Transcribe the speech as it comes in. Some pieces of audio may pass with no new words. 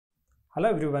Hello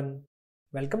everyone,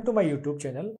 welcome to my YouTube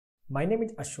channel. My name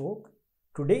is Ashok.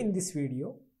 Today in this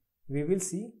video, we will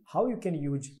see how you can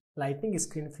use Lightning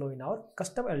Screen Flow in our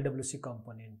custom LWC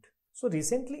component. So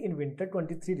recently in Winter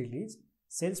 23 release,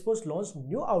 Salesforce launched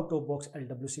new out-of-box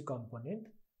LWC component,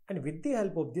 and with the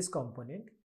help of this component,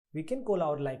 we can call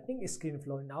our Lightning Screen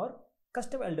Flow in our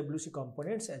custom LWC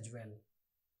components as well.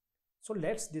 So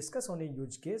let's discuss on a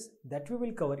use case that we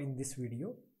will cover in this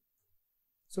video.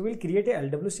 So we'll create a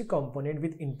LWC component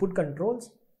with input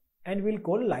controls and we'll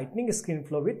call Lightning Screen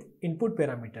Flow with input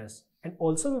parameters. And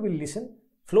also we will listen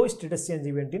flow status change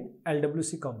event in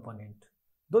LWC component.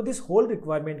 Though this whole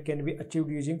requirement can be achieved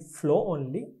using flow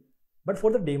only, but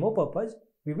for the demo purpose,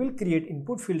 we will create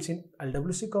input fields in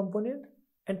LWC component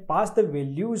and pass the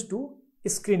values to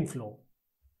screen flow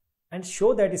and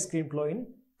show that screen flow in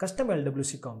custom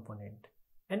LWC component.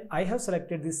 And I have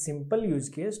selected this simple use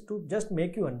case to just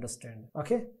make you understand.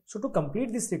 Okay, so to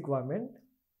complete this requirement,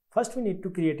 first we need to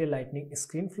create a Lightning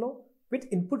Screen Flow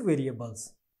with input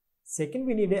variables. Second,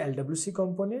 we need a LWC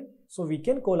component, so we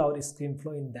can call our screen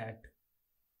flow in that.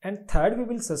 And third, we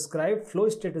will subscribe flow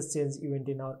status change event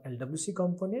in our LWC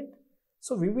component,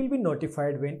 so we will be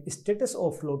notified when status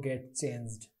of flow gets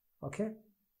changed. Okay,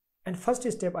 and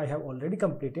first step I have already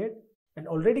completed and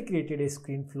already created a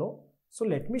screen flow. So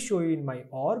let me show you in my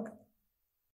org.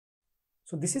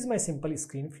 So this is my simple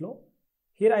screen flow.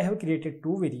 Here I have created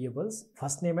two variables,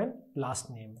 first name and last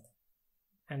name.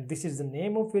 And this is the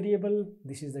name of variable,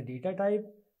 this is the data type.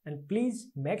 And please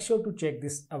make sure to check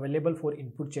this available for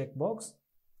input checkbox.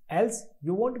 Else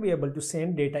you won't be able to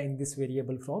send data in this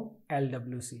variable from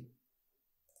LWC.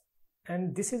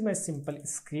 And this is my simple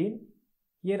screen.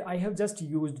 Here I have just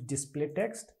used display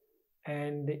text.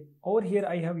 And over here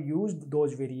I have used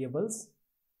those variables,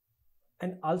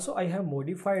 and also I have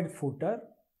modified footer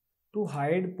to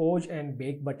hide pause and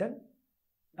bake button.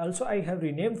 Also I have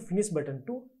renamed finish button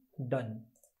to done.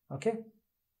 Okay,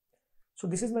 so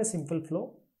this is my simple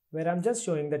flow where I'm just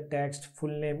showing the text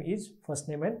full name is first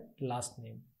name and last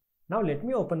name. Now let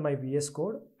me open my VS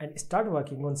Code and start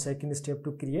working on second step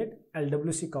to create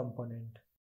LWC component.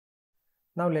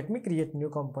 Now let me create new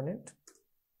component,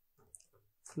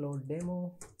 flow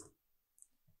demo.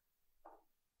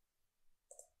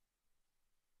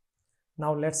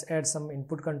 Now let's add some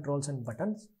input controls and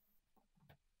buttons.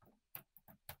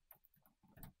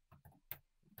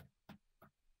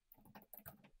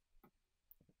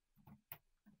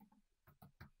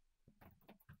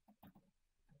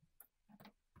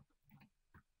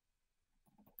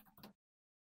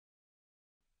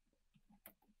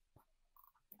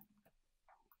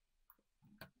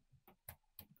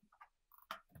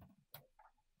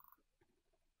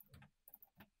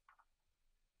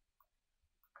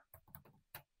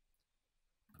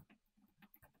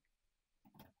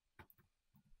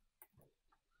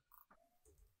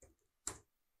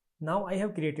 Now I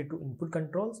have created two input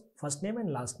controls, first name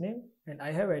and last name, and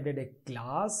I have added a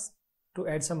class to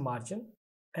add some margin.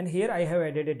 And here I have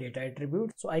added a data attribute,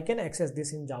 so I can access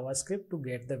this in JavaScript to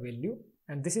get the value.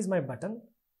 And this is my button,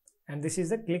 and this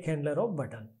is the click handler of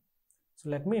button.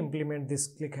 So let me implement this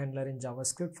click handler in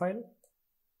JavaScript file.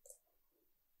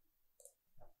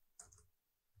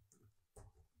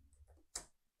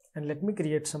 And let me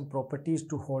create some properties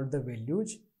to hold the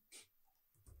values.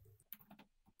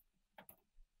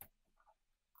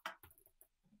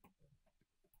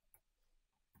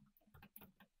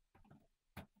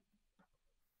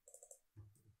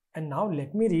 And now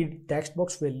let me read text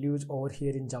box values over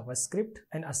here in JavaScript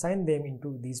and assign them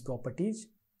into these properties.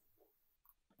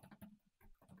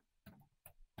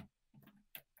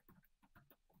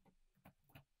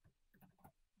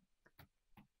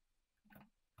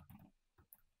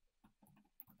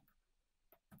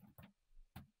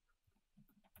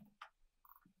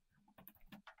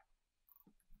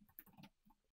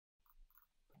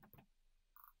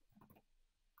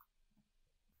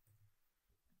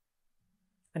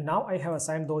 And now I have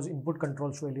assigned those input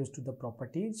controls values to the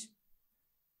properties.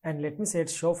 And let me set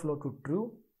show flow to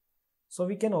true. So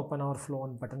we can open our flow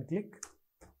on button click.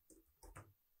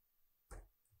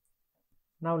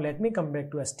 Now let me come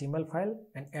back to HTML file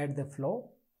and add the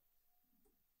flow.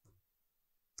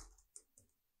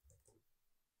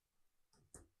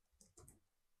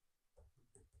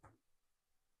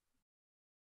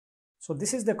 So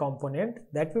this is the component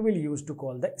that we will use to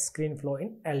call the screen flow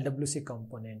in LWC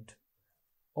component.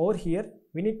 Over here,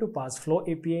 we need to pass flow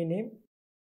API name.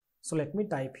 So let me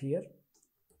type here.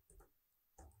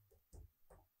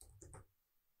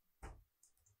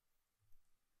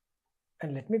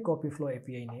 And let me copy flow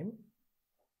API name.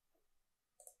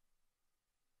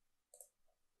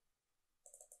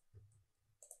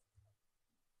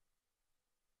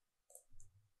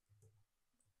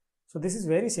 So this is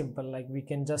very simple, like we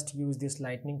can just use this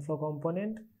lightning flow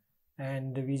component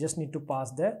and we just need to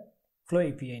pass the flow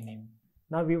API name.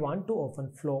 Now we want to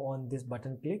open flow on this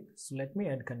button click. So let me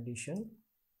add condition.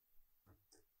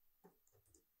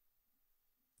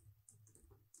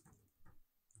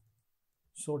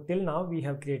 So till now we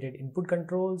have created input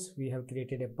controls, we have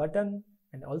created a button,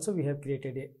 and also we have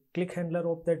created a click handler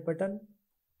of that button.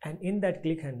 And in that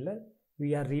click handler,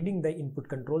 we are reading the input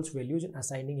controls values and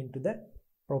assigning into the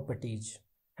properties.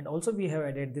 And also we have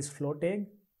added this flow tag.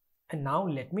 And now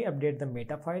let me update the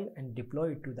meta file and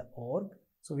deploy it to the org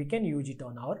so we can use it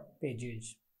on our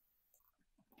pages.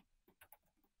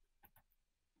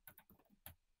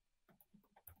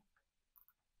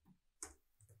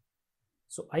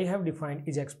 So I have defined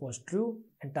is exposed true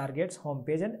and targets home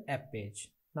page and app page.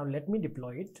 Now let me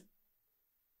deploy it.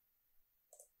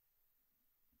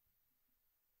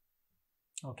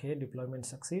 Okay, deployment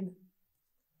succeed.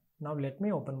 Now let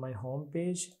me open my home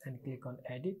page and click on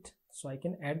edit so I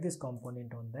can add this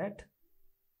component on that.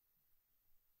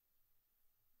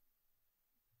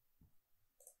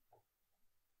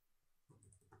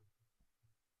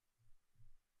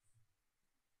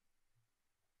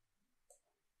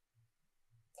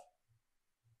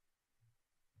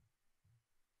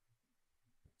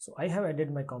 So I have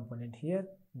added my component here.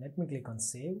 Let me click on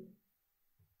save.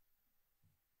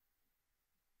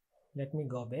 Let me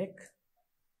go back.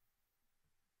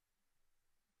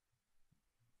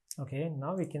 Okay,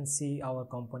 now we can see our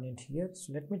component here.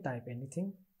 So let me type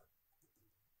anything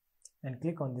and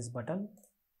click on this button.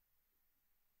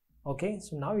 Okay,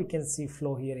 so now we can see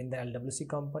flow here in the LWC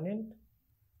component,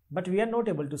 but we are not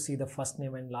able to see the first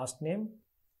name and last name.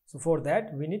 So for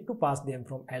that, we need to pass them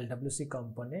from LWC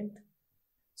component.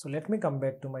 So let me come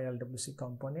back to my LWC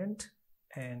component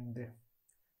and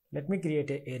let me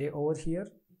create an array over here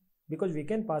because we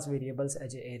can pass variables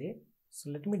as an array.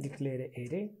 So let me declare an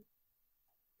array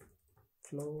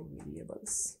flow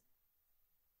variables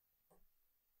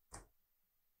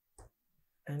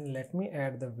and let me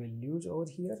add the values over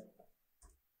here,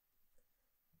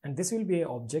 and this will be an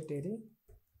object array.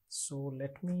 So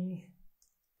let me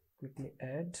quickly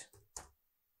add.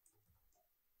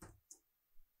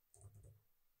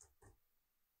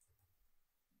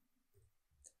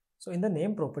 So in the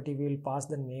name property, we will pass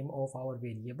the name of our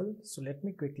variable. So let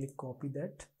me quickly copy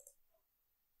that.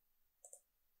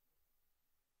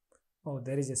 Oh,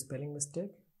 there is a spelling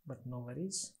mistake, but no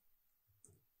worries.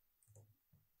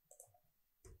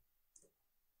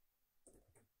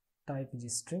 Type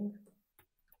is string.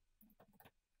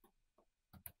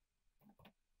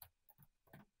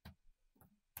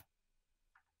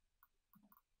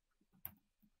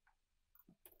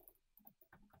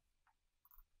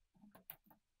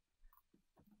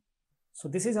 So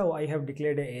this is how I have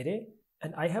declared an array,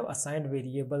 and I have assigned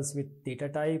variables with data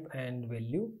type and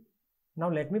value. Now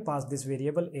let me pass this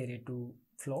variable array to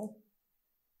flow.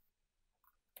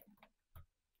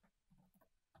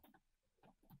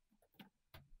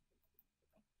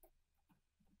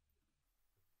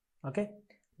 Okay,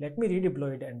 let me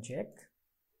redeploy it and check.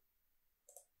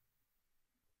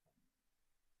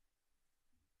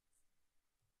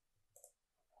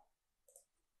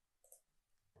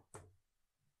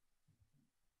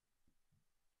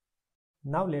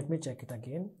 Now let me check it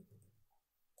again.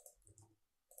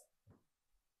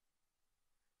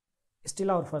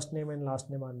 Still our first name and last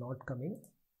name are not coming.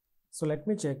 So let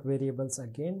me check variables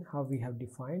again, how we have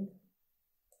defined.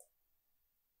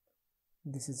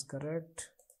 This is correct.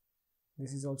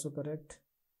 This is also correct.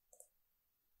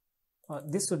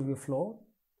 This should be flow.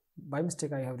 By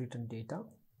mistake I have written data.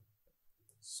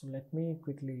 So let me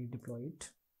quickly deploy it.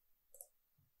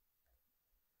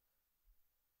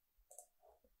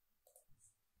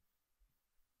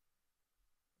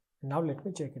 Now let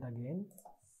me check it again.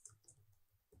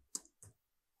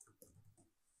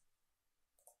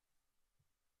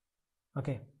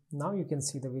 Okay, now you can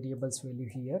see the variables value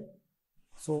here.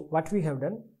 So what we have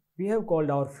done, we have called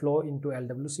our flow into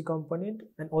LWC component,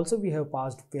 and also we have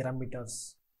passed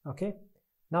parameters. Okay,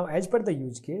 now as per the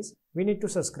use case, we need to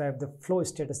subscribe the flow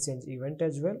status change event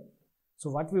as well. So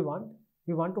what we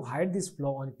want to hide this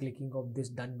flow on clicking of this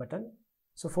done button.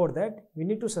 So for that, we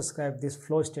need to subscribe this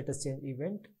flow status change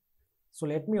event. So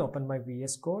let me open my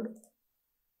VS Code.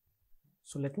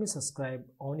 So let me subscribe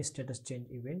on status change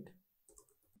event.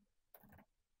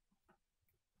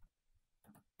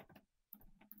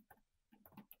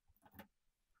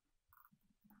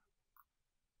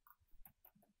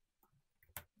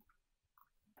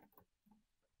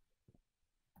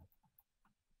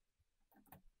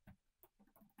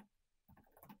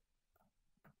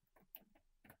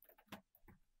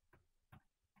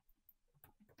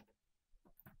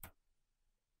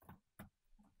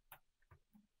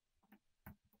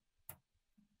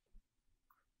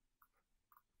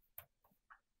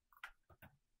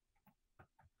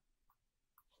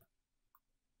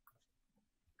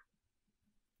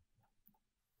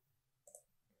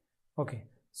 Okay,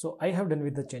 so I have done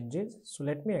with the changes. So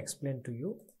let me explain to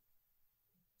you.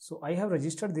 So I have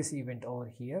registered this event over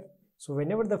here. So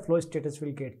whenever the flow status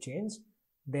will get changed,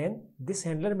 then this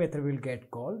handler method will get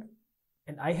called,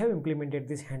 and I have implemented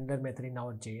this handler method in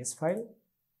our JS file.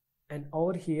 And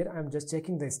over here I'm just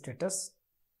checking the status.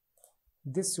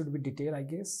 This should be detail, I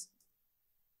guess.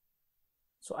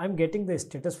 So I'm getting the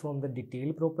status from the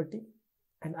detail property,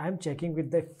 and I'm checking with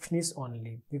the finish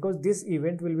only, because this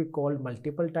event will be called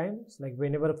multiple times, like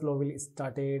whenever flow will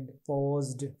started,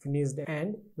 paused, finished,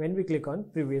 and when we click on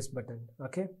previous button.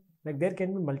 Okay, like there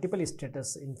can be multiple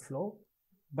status in flow,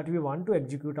 but we want to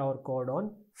execute our code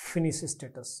on finish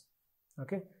status.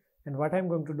 Okay, and what I'm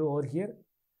going to do over here,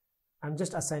 I'm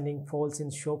just assigning false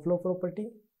in show flow property,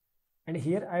 and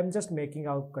here I'm just making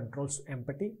our controls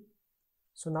empty.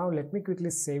 So now let me quickly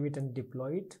save it and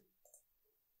deploy it.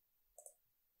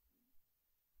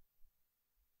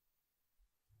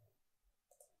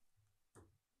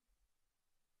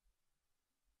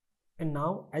 And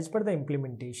now, as per the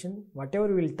implementation,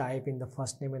 whatever we will type in the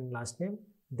first name and last name,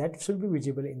 that should be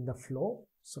visible in the flow.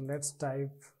 So let's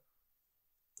type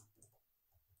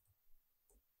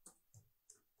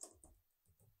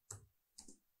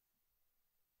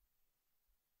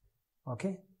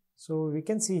okay. So we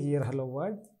can see here hello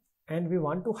world, and we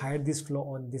want to hide this flow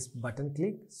on this button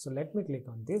click. So let me click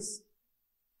on this.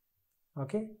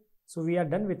 Okay, so we are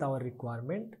done with our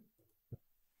requirement.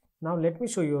 Now let me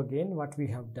show you again what we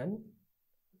have done.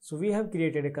 So we have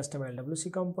created a custom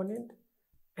LWC component,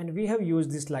 and we have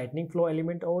used this lightning flow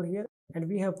element over here, and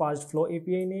we have passed flow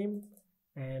API name,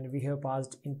 and we have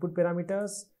passed input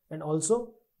parameters, and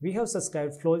also we have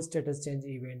subscribed flow status change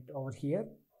event over here.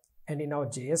 And in our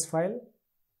JS file,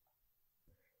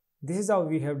 this is how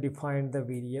we have defined the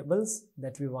variables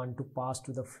that we want to pass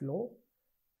to the flow,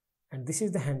 and this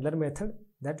is the handler method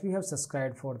that we have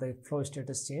subscribed for the flow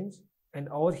status change. And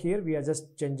over here we are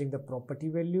just changing the property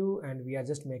value, and we are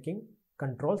just making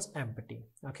controls empty.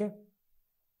 Okay,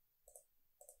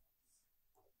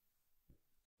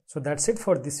 so that's it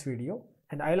for this video,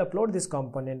 and I'll upload this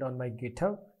component on my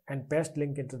GitHub and paste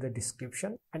link into the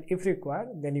description, and if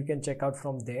required then you can check out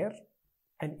from there.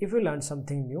 And if you learned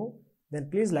something new, then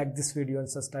please like this video and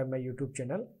subscribe my YouTube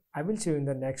channel. I will see you in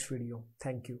the next video.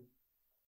 Thank you.